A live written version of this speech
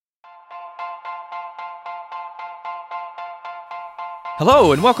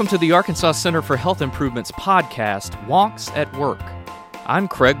Hello, and welcome to the Arkansas Center for Health Improvement's podcast, Wonks at Work. I'm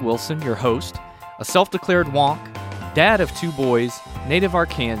Craig Wilson, your host, a self-declared wonk, dad of 2 boys, native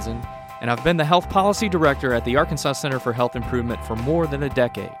Arkansan, and I've been the health policy director at the Arkansas Center for Health Improvement for more than a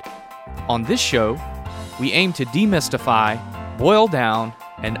decade. On this show, we aim to demystify, boil down,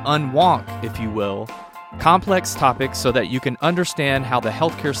 and unwonk, if you will, complex topics so that you can understand how the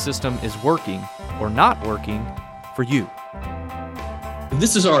healthcare system is working or not working for you.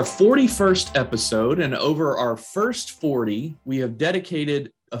 This is our 41st episode, and over our first 40, we have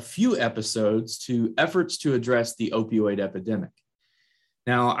dedicated a few episodes to efforts to address the opioid epidemic.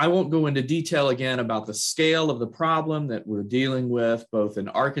 Now, I won't go into detail again about the scale of the problem that we're dealing with, both in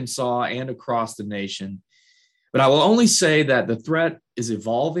Arkansas and across the nation, but I will only say that the threat is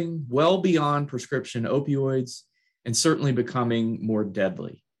evolving well beyond prescription opioids and certainly becoming more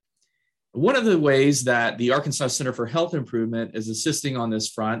deadly. One of the ways that the Arkansas Center for Health Improvement is assisting on this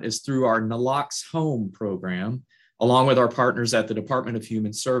front is through our NaloxHome program, along with our partners at the Department of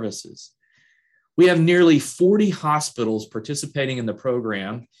Human Services. We have nearly 40 hospitals participating in the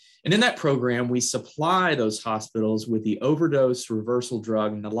program, and in that program, we supply those hospitals with the overdose-reversal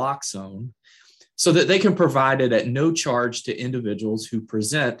drug naloxone so that they can provide it at no charge to individuals who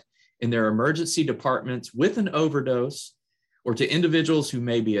present in their emergency departments with an overdose, or to individuals who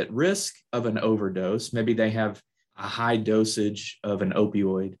may be at risk of an overdose. Maybe they have a high dosage of an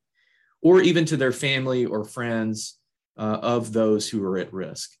opioid, or even to their family or friends of those who are at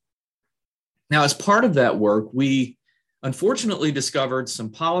risk. Now, as part of that work, we unfortunately discovered some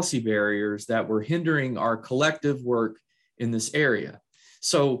policy barriers that were hindering our collective work in this area.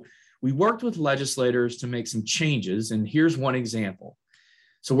 So we worked with legislators to make some changes, and here's one example.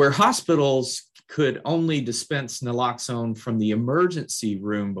 So where hospitals could only dispense naloxone from the emergency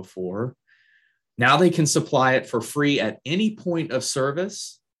room before, now they can supply it for free at any point of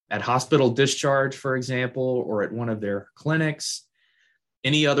service, at hospital discharge, for example, or at one of their clinics.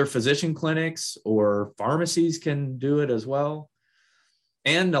 Any other physician clinics or pharmacies can do it as well.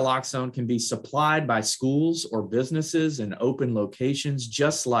 And naloxone can be supplied by schools or businesses in open locations,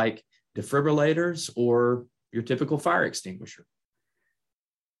 just like defibrillators or your typical fire extinguisher.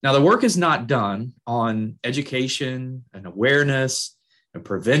 Now, the work is not done on education and awareness and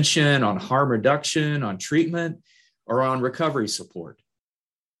prevention, on harm reduction, on treatment, or on recovery support.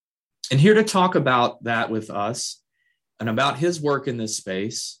 And here to talk about that with us and about his work in this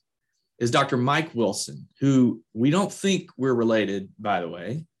space is Dr. Mike Wilson, who we don't think we're related, by the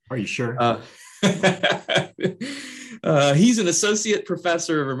way. Are you sure? He's an associate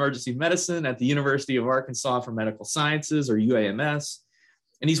professor of emergency medicine at the University of Arkansas for Medical Sciences, or UAMS.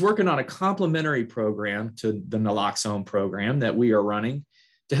 And he's working on a complementary program to the NaloxHome program that we are running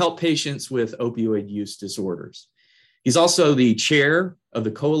to help patients with opioid use disorders. He's also the chair of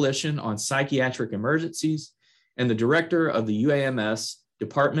the Coalition on Psychiatric Emergencies and the director of the UAMS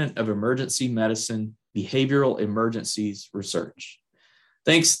Department of Emergency Medicine Behavioral Emergencies Research.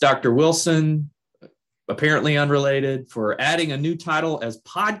 Thanks, Dr. Wilson, apparently unrelated, for adding a new title as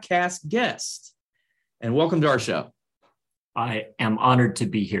podcast guest. And welcome to our show. I am honored to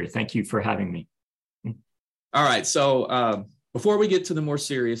be here. Thank you for having me. All right. So before we get to the more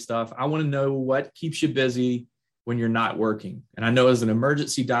serious stuff, I want to know what keeps you busy when you're not working. And I know as an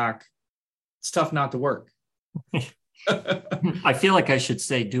emergency doc, it's tough not to work. I feel like I should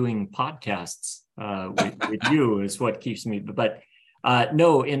say doing podcasts with you is what keeps me. But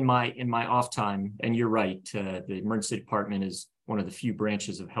no, in my off time, and you're right, the emergency department is one of the few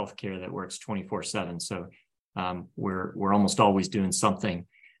branches of healthcare that works 24/7. So we're almost always doing something,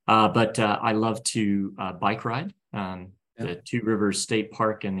 but I love to bike ride. The Two Rivers State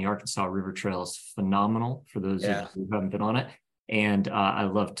Park and the Arkansas River Trail is phenomenal for those of you who haven't been on it. And I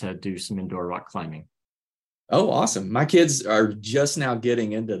love to do some indoor rock climbing. Oh, awesome. My kids are just now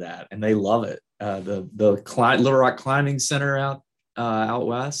getting into that and they love it. The Little Rock Climbing Center out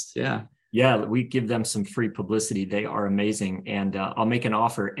west. Yeah. Yeah, we give them some free publicity. They are amazing. And I'll make an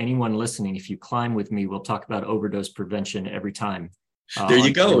offer. Anyone listening, if you climb with me, we'll talk about overdose prevention every time. There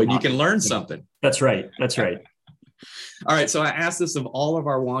you go. And you can learn something. That's right. That's right. All right. So I asked this of all of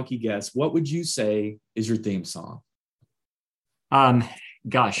our wonky guests. What would you say is your theme song?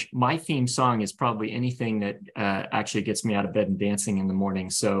 Gosh, my theme song is probably anything that actually gets me out of bed and dancing in the morning.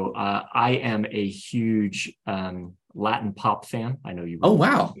 So I am a huge Latin pop fan. I know you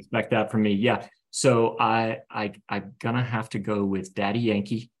expect that from me. Yeah. So I'm gonna have to go with Daddy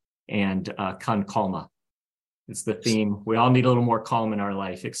Yankee and Con Calma. It's the theme. We all need a little more calm in our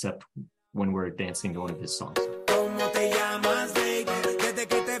life, except when we're dancing to one of his songs. Desde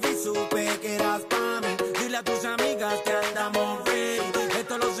que te vi supe que eras pa' mí. Dile a tus amigas que andamos ready.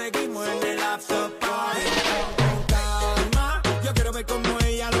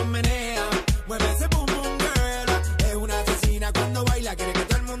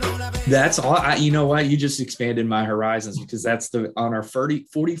 That's all. You know what? You just expanded my horizons, because that's on our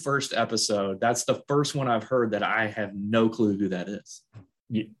 41st episode. That's the first one I've heard that I have no clue who that is.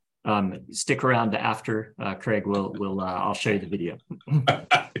 Stick around to after, Craig. I'll show you the video.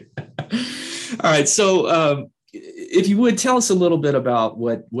 All right. So if you would tell us a little bit about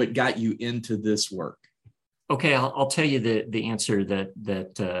what got you into this work. Okay, I'll tell you the answer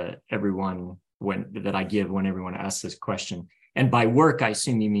that everyone that I give when everyone asks this question. And by work, I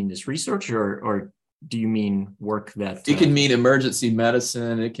assume you mean this research, or do you mean work that it can mean emergency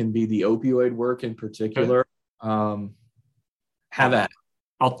medicine? It can be the opioid work in particular. Have that.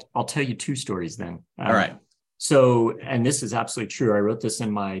 I'll tell you two stories then. All right. So, and this is absolutely true. I wrote this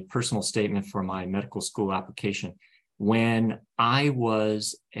in my personal statement for my medical school application. When I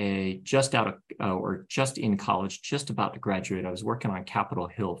was just in college, just about to graduate, I was working on Capitol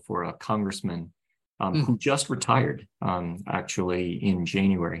Hill for a congressman who just retired, actually in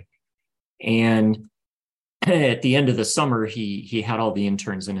January. And at the end of the summer, he had all the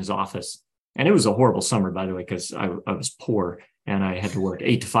interns in his office. And it was a horrible summer, by the way, because I was poor and I had to work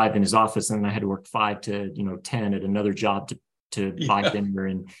 8 to 5 in his office, and I had to work 5 to 10 at another job to buy dinner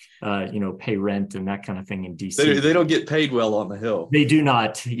and pay rent and that kind of thing in DC. They don't get paid well on the Hill. They do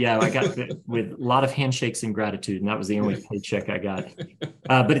not. Yeah, I got with a lot of handshakes and gratitude, and that was the only paycheck I got.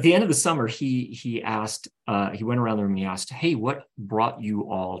 But at the end of the summer, he asked, he went around the room and he asked, "Hey, what brought you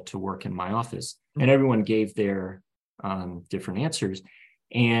all to work in my office?" And everyone gave their different answers.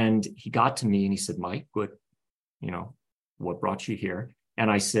 And he got to me and he said, "Mike, what brought you here?"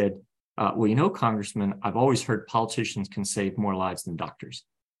 And I said, well, Congressman, I've always heard politicians can save more lives than doctors.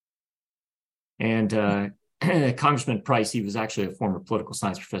 And Congressman Price, he was actually a former political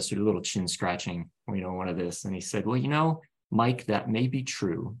science professor, a little chin scratching, one of this. And he said, "Well, Mike, that may be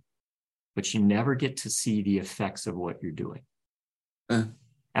true, but you never get to see the effects of what you're doing."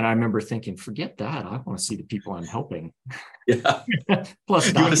 And I remember thinking, forget that. I want to see the people I'm helping. Yeah.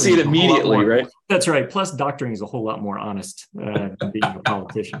 Plus, you want to see it immediately, right? That's right. Plus, doctoring is a whole lot more honest than being a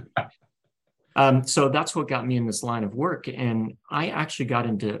politician. So that's what got me in this line of work. And I actually got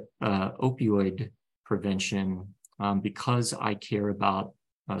into opioid prevention because I care about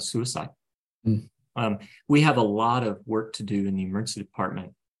suicide. We have a lot of work to do in the emergency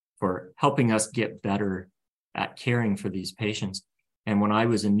department for helping us get better at caring for these patients. And when I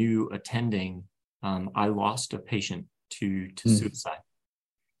was a new attending, I lost a patient to suicide.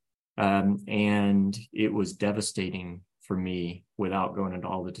 And it was devastating for me. Without going into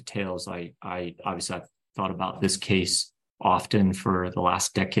all the details, I obviously I've thought about this case often for the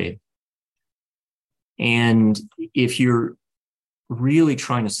last decade. And if you're really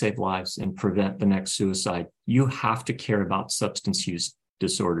trying to save lives and prevent the next suicide, you have to care about substance use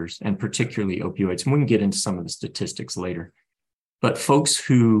disorders, and particularly opioids. And we can get into some of the statistics later. But folks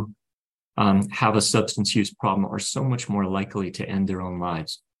who have a substance use problem are so much more likely to end their own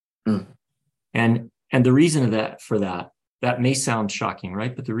lives. And the reason for that may sound shocking,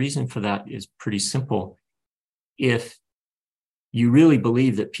 right? But the reason for that is pretty simple. If you really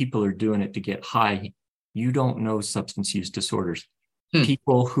believe that people are doing it to get high, you don't know substance use disorders.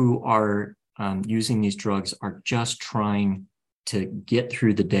 People who are using these drugs are just trying to get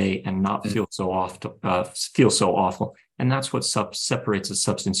through the day and not feel so awful. And that's what separates a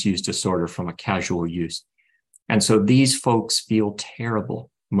substance use disorder from a casual use. And so these folks feel terrible,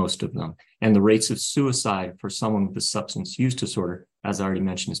 most of them. And the rates of suicide for someone with a substance use disorder, as I already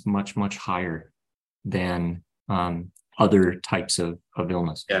mentioned, is much, much higher than other types of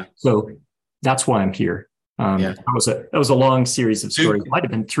illness. Yeah. So that's why I'm here. That was a long series of stories. It might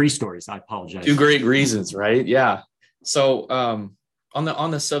have been 3 stories. I apologize. 2 great reasons, right? Yeah. So on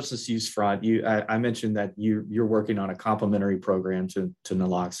the substance use front, I mentioned that you're working on a complementary program to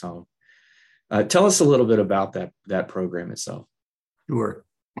NaloxHome. Tell us a little bit about that program itself. Sure.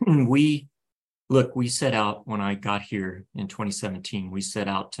 We set out when I got here in 2017. We set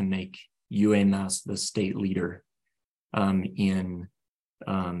out to make UAMS the state leader in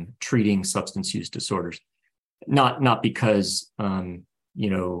treating substance use disorders. Not because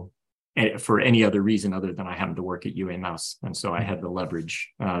for any other reason other than I happened to work at UAMS, and so I had the leverage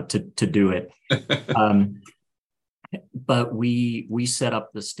to do it. But we set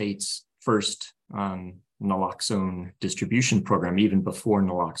up the state's first naloxone distribution program even before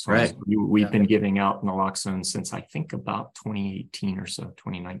naloxone. Right. So we've been giving out naloxone since I think about 2018 or so,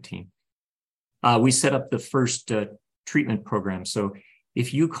 2019. We set up the first treatment program. So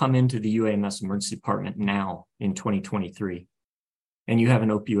if you come into the UAMS emergency department now in 2023, and you have an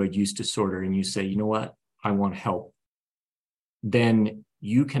opioid use disorder and you say, "You know what, I want help," then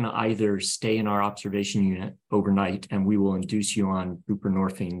you can either stay in our observation unit overnight and we will induce you on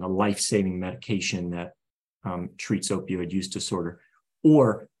buprenorphine, the life-saving medication that treats opioid use disorder,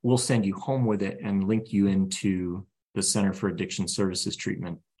 or we'll send you home with it and link you into the Center for Addiction Services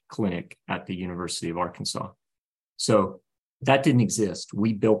Treatment clinic at the University of Arkansas. So that didn't exist.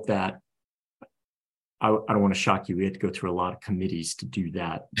 We built that. I don't want to shock you. We had to go through a lot of committees to do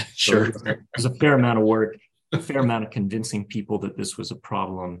that. Sure. So it was a fair amount of work, a fair amount of convincing people that this was a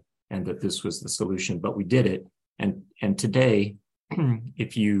problem and that this was the solution, but we did it. And today,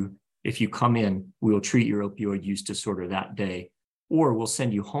 if you come in, we will treat your opioid use disorder that day, or we'll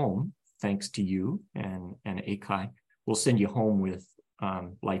send you home, thanks to you and ACHI, we'll send you home with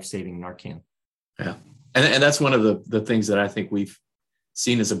life-saving Narcan. Yeah. And that's one of the things that I think we've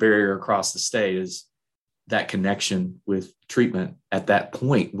seen as a barrier across the state is that connection with treatment at that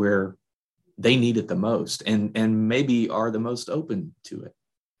point where they need it the most and maybe are the most open to it.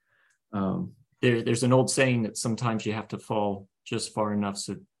 There's an old saying that sometimes you have to fall just far enough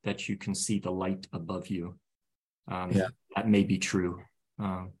so that you can see the light above you. That may be true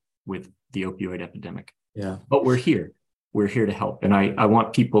with the opioid epidemic. Yeah. But we're here. We're here to help. And I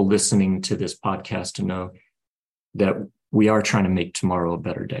want people listening to this podcast to know that we are trying to make tomorrow a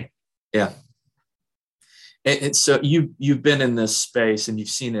better day. Yeah. And so you've been in this space and you've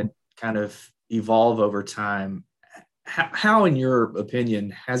seen it kind of evolve over time. How, in your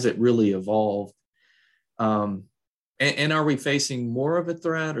opinion, has it really evolved? And are we facing more of a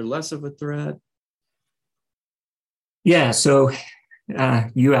threat or less of a threat? Yeah. So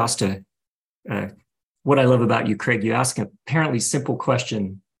you asked what I love about you, Craig, you asked an apparently simple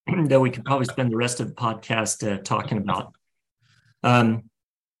question that we could probably spend the rest of the podcast talking about.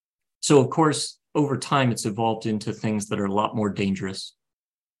 So, of course, over time, it's evolved into things that are a lot more dangerous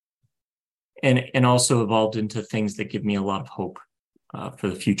and also evolved into things that give me a lot of hope for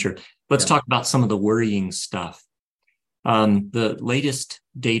the future. Let's talk about some of the worrying stuff. The latest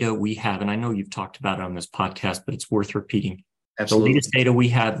data we have, and I know you've talked about it on this podcast, but it's worth repeating. Absolutely. The latest data we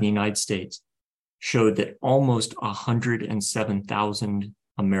have in the United States showed that almost 107,000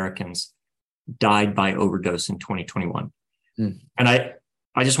 Americans died by overdose in 2021. And I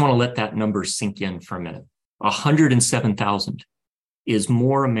just want to let that number sink in for a minute. 107,000 is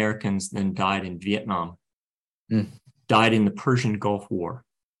more Americans than died in Vietnam, died in the Persian Gulf War,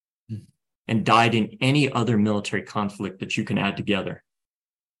 and died in any other military conflict that you can add together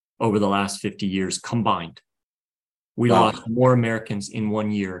over the last 50 years combined. We lost more Americans in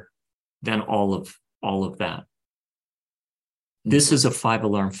 1 year than all of that. This is a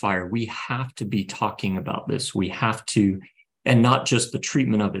 5-alarm fire. We have to be talking about this. We have to, and not just the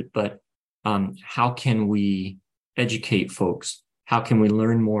treatment of it, but how can we educate folks? How can we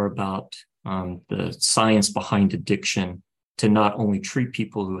learn more about the science behind addiction to not only treat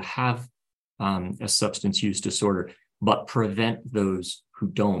people who have a substance use disorder, but prevent those who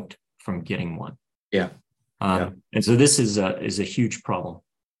don't from getting one? And so this is a huge problem.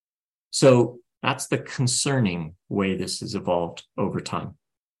 So that's the concerning way this has evolved over time.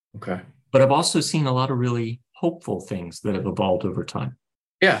 Okay. But I've also seen a lot of really hopeful things that have evolved over time.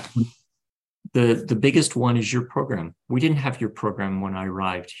 Yeah. The biggest one is your program. We didn't have your program when I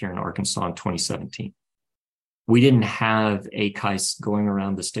arrived here in Arkansas in 2017. We didn't have ACHI going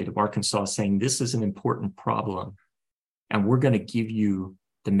around the state of Arkansas saying, this is an important problem, and we're going to give you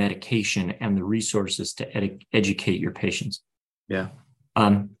the medication and the resources to educate your patients. Yeah.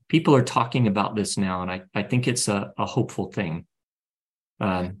 People are talking about this now, and I think it's a hopeful thing.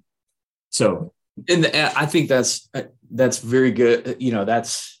 I think that's very good.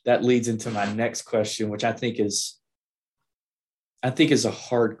 That leads into my next question, which I think is a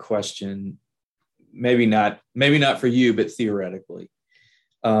hard question. Maybe not for you, but theoretically.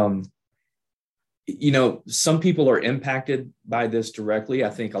 Some people are impacted by this directly. I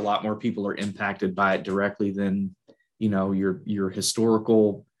think a lot more people are impacted by it directly than, your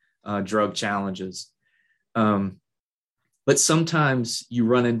historical drug challenges. But sometimes you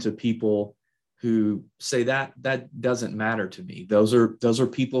run into people who say that doesn't matter to me. Those are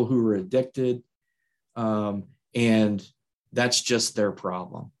people who are addicted, and that's just their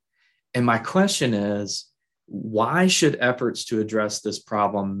problem. And my question is, why should efforts to address this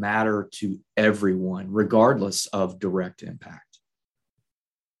problem matter to everyone, regardless of direct impact?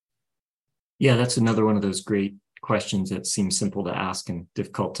 Yeah, that's another one of those great questions that seems simple to ask and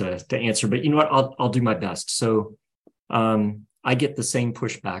difficult to answer. But you know what? I'll do my best. So I get the same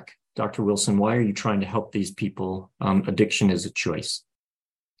pushback. Dr. Wilson, why are you trying to help these people? Addiction is a choice.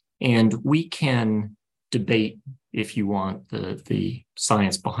 And we can debate, if you want, the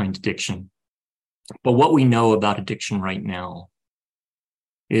science behind addiction. But what we know about addiction right now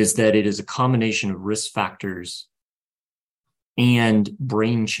is that it is a combination of risk factors and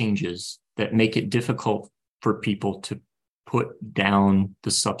brain changes that make it difficult for people to put down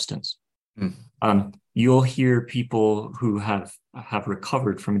the substance. You'll hear people who have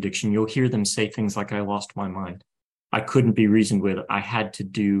recovered from addiction, you'll hear them say things like, I lost my mind. I couldn't be reasoned with. I had to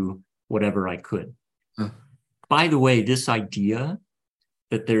do whatever I could. By the way, this idea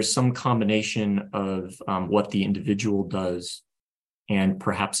that there's some combination of what the individual does and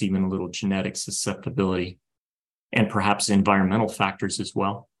perhaps even a little genetic susceptibility and perhaps environmental factors as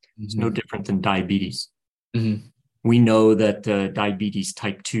well. It's no different than diabetes. We know that diabetes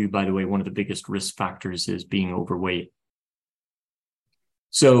type 2, by the way, one of the biggest risk factors is being overweight.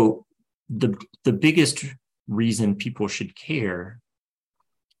 So the biggest reason people should care,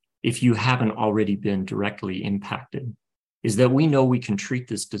 if you haven't already been directly impacted, is that we know we can treat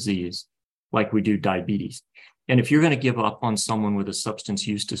this disease like we do diabetes. And if you're going to give up on someone with a substance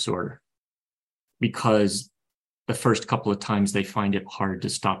use disorder because the first couple of times they find it hard to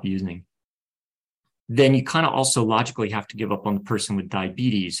stop using, then you kind of also logically have to give up on the person with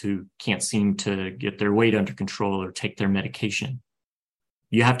diabetes who can't seem to get their weight under control or take their medication.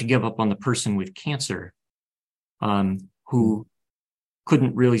 You have to give up on the person with cancer who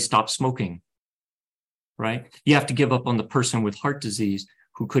couldn't really stop smoking, right? You have to give up on the person with heart disease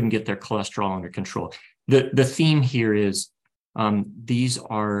who couldn't get their cholesterol under control. The theme here is these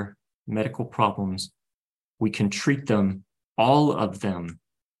are medical problems. We can treat them, all of them,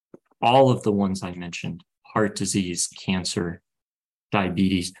 all of the ones I mentioned, heart disease, cancer,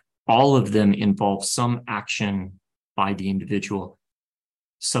 diabetes, all of them involve some action by the individual.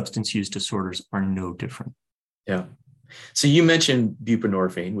 Substance use disorders are no different. Yeah. So you mentioned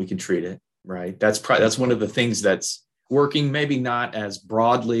buprenorphine, we can treat it, right? That's one of the things that's working, maybe not as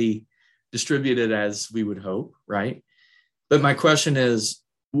broadly distributed as we would hope, right? But my question is,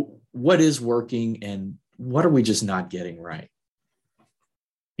 what is working and what are we just not getting right?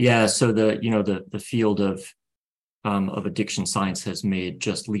 Yeah, so the field of addiction science has made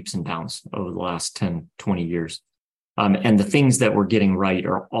just leaps and bounds over the last 10, 20 years. And the things that we're getting right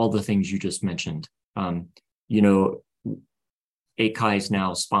are all the things you just mentioned. ACHI is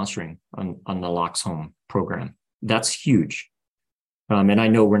now sponsoring on the NaloxHome program. That's huge. And I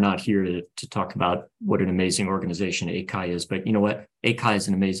know we're not here to talk about what an amazing organization ACHI is, but you know what? ACHI is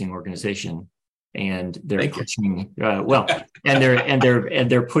an amazing organization, and they're pushing and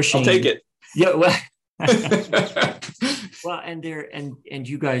they're pushing. I'll take it. Yeah. Well, well, and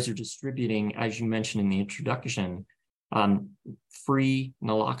you guys are distributing, as you mentioned in the introduction, free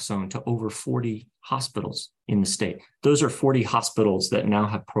naloxone to over 40 hospitals in the state. Those are 40 hospitals that now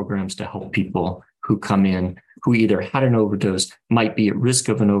have programs to help people who come in who either had an overdose, might be at risk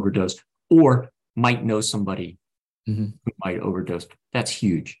of an overdose, or might know somebody who might overdose. That's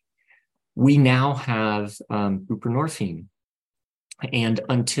huge. We now have buprenorphine, and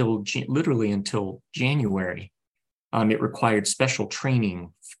literally until January, it required special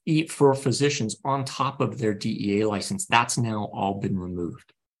training for physicians on top of their DEA license. That's now all been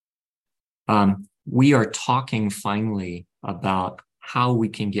removed. We are talking finally about how we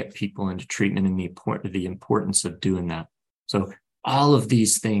can get people into treatment and the importance of doing that. So all of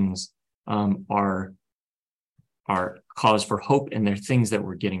these things are cause for hope, and they're things that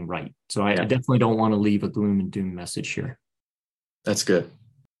we're getting right. So I definitely don't want to leave a gloom and doom message here. That's good.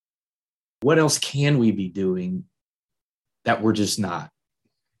 What else can we be doing that we're just not?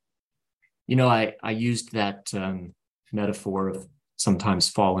 I used that metaphor of sometimes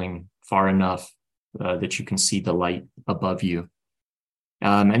falling far enough that you can see the light above you.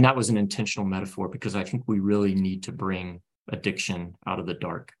 And that was an intentional metaphor because I think we really need to bring addiction out of the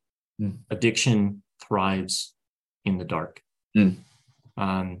dark. Addiction thrives in the dark.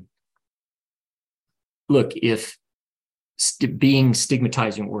 Look, if being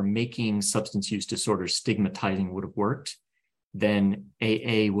stigmatizing or making substance use disorder stigmatizing would have worked, then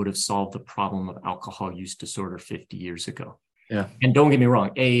AA would have solved the problem of alcohol use disorder 50 years ago. Yeah. And don't get me wrong,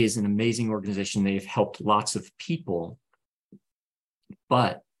 AA is an amazing organization. They've helped lots of people,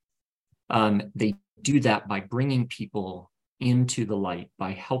 but they do that by bringing people into the light,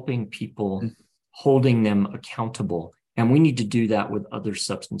 by helping people, holding them accountable. And we need to do that with other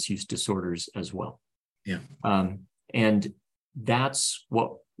substance use disorders as well. Yeah. And that's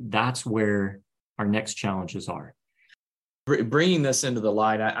where our next challenges are. Bringing this into the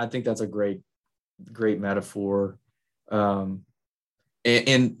light, I think that's a great metaphor. And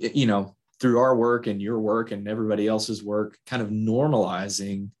through our work and your work and everybody else's work, kind of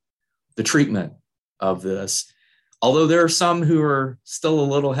normalizing the treatment of this, although there are some who are still a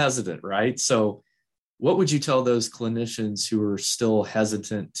little hesitant, right? So what would you tell those clinicians who are still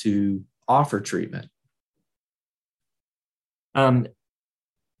hesitant to offer treatment? So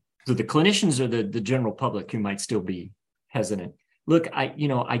the clinicians or the general public who might still be hesitant. Look, I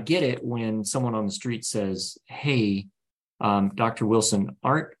get it when someone on the street says, "Hey, Dr. Wilson,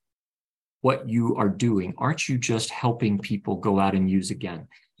 what you are doing, aren't you just helping people go out and use again?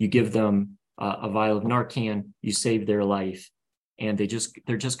 You give them a vial of Narcan, you save their life, and they're just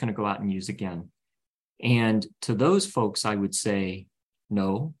going to go out and use again." And to those folks, I would say,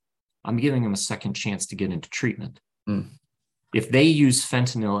 no, I'm giving them a second chance to get into treatment. If they use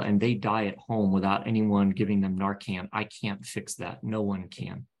fentanyl and they die at home without anyone giving them Narcan, I can't fix that. No one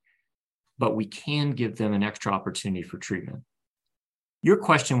can. But we can give them an extra opportunity for treatment. Your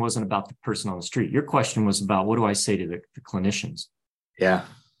question wasn't about the person on the street. Your question was about, what do I say to the clinicians? Yeah.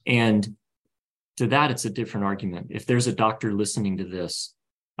 And to that, it's a different argument. If there's a doctor listening to this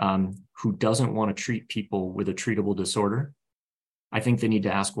who doesn't want to treat people with a treatable disorder, I think they need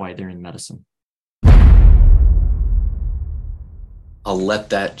to ask why they're in medicine. I'll let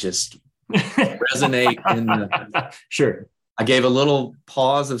that just resonate. Sure. I gave a little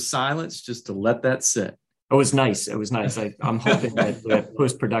pause of silence just to let that sit. It was nice. I'm hoping that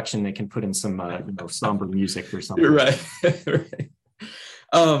post-production they can put in some somber music or something. You're right. Right.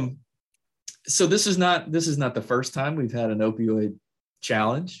 So this is not the first time we've had an opioid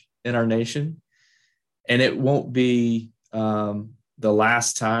challenge in our nation, and it won't be the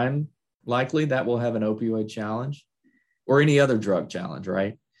last time likely that we'll have an opioid challenge or any other drug challenge,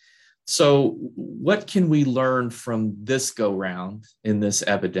 right? So what can we learn from this go round in this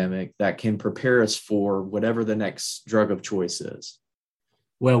epidemic that can prepare us for whatever the next drug of choice is?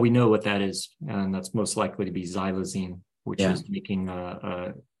 Well, we know what that is, and that's most likely to be xylazine, which is making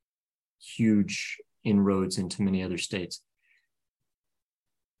a huge inroads into many other states.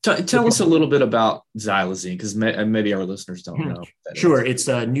 Tell us a little bit about xylazine, because maybe our listeners don't know. Sure. It's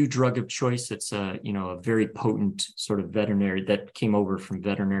a new drug of choice. It's a very potent sort of veterinary that came over from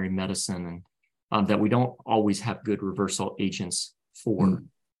veterinary medicine, and that we don't always have good reversal agents for,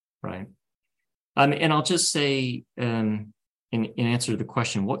 right? And I'll just say, in answer to the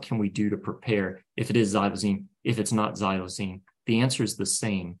question, what can we do to prepare if it is xylazine, if it's not xylazine? The answer is the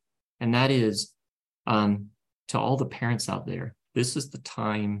same. And that is, to all the parents out there, this is the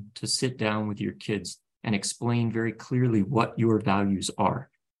time to sit down with your kids and explain very clearly what your values are,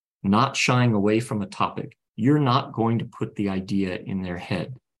 not shying away from a topic. You're not going to put the idea in their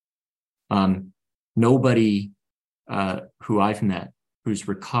head. Nobody who I've met who's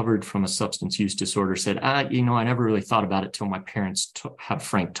recovered from a substance use disorder said, I never really thought about it till my parents have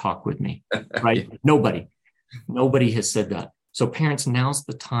frank talk with me, right? Nobody has said that. So parents, now's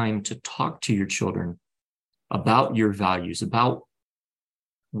the time to talk to your children about your values, about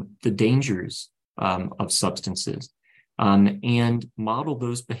the dangers of substances, and model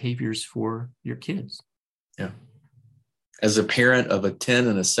those behaviors for your kids. Yeah. As a parent of a 10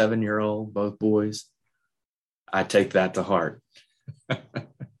 and a 7-year-old, both boys, I take that to heart.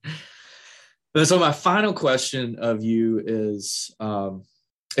 So my final question of you is,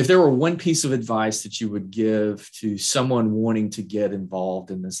 if there were one piece of advice that you would give to someone wanting to get involved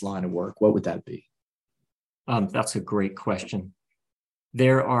in this line of work, what would that be? That's a great question.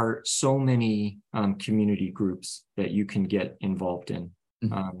 There are so many community groups that you can get involved in.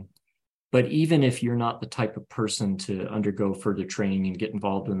 But even if you're not the type of person to undergo further training and get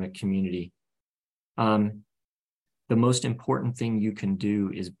involved in the community, the most important thing you can do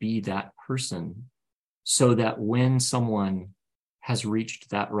is be that person, so that when someone has reached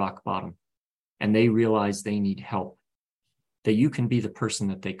that rock bottom and they realize they need help, that you can be the person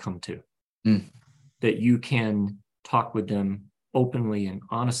that they come to. That you can talk with them openly and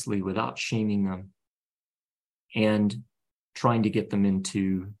honestly without shaming them, and trying to get them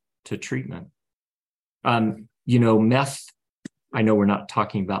into treatment. Meth, I know we're not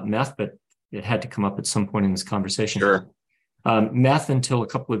talking about meth, but it had to come up at some point in this conversation. Sure. Meth, until a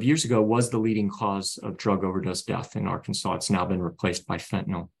couple of years ago, was the leading cause of drug overdose death in Arkansas. It's now been replaced by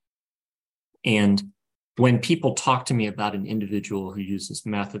fentanyl. And when people talk to me about an individual who uses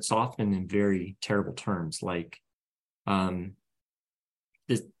meth, it's often in very terrible terms, like, I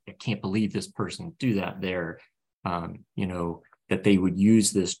can't believe this person would do that there, that they would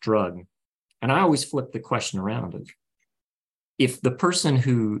use this drug. And I always flip the question around of, if the person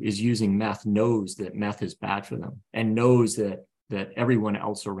who is using meth knows that meth is bad for them and knows that everyone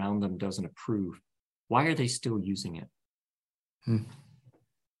else around them doesn't approve, why are they still using it?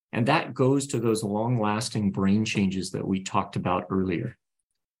 And that goes to those long-lasting brain changes that we talked about earlier.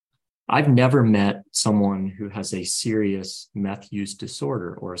 I've never met someone who has a serious meth use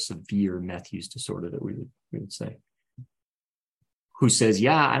disorder or a severe meth use disorder that we would say, who says,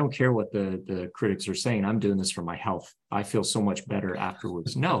 yeah, I don't care what the critics are saying. I'm doing this for my health. I feel so much better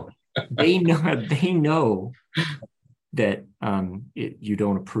afterwards. No, they know that you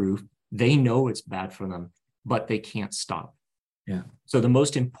don't approve. They know it's bad for them, but they can't stop. Yeah. So the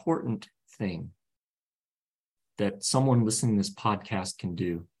most important thing that someone listening to this podcast can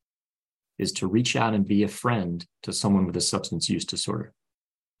do is to reach out and be a friend to someone with a substance use disorder.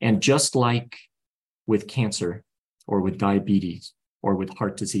 And just like with cancer or with diabetes or with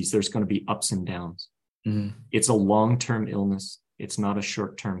heart disease, there's going to be ups and downs. Mm-hmm. It's a long-term illness. It's not a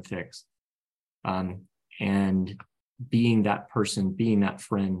short-term fix. And being that person, being that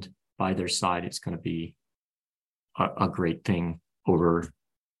friend by their side, it's going to be a great thing over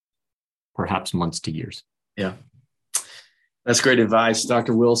perhaps months to years. Yeah. That's great advice,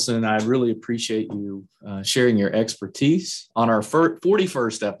 Dr. Wilson. I really appreciate you sharing your expertise on our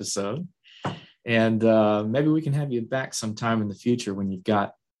 41st episode. And maybe we can have you back sometime in the future when you've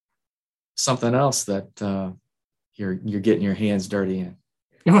got something else that you're getting your hands dirty in.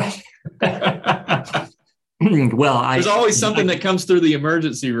 Well, there's always something that comes through the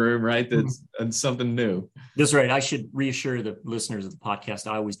emergency room, right? That's something new. That's right. I should reassure the listeners of the podcast.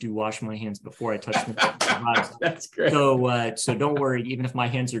 I always do wash my hands before I touch the device. That's great. So don't worry. Even if my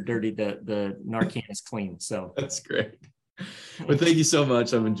hands are dirty, the Narcan is clean. So that's great. Well, thank you so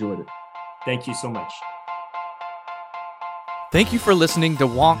much. I've enjoyed it. Thank you so much. Thank you for listening to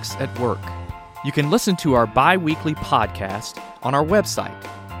Wonks at Work. You can listen to our bi-weekly podcast on our website,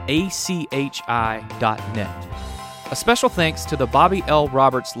 ACHI.net. A special thanks to the Bobby L.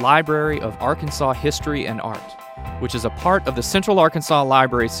 Roberts Library of Arkansas History and Art, which is a part of the Central Arkansas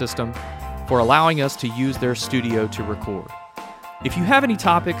Library System, for allowing us to use their studio to record. If you have any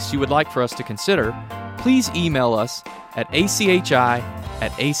topics you would like for us to consider, please email us at achi@achi.net.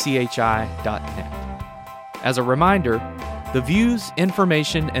 As a reminder, the views,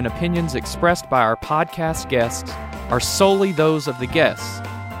 information, and opinions expressed by our podcast guests are solely those of the guests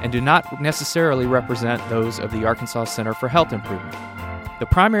and do not necessarily represent those of the Arkansas Center for Health Improvement. The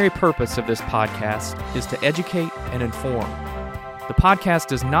primary purpose of this podcast is to educate and inform. The podcast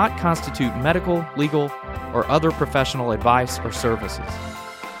does not constitute medical, legal, or other professional advice or services.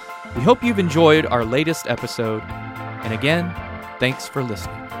 We hope you've enjoyed our latest episode, and again, thanks for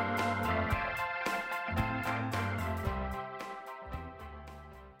listening.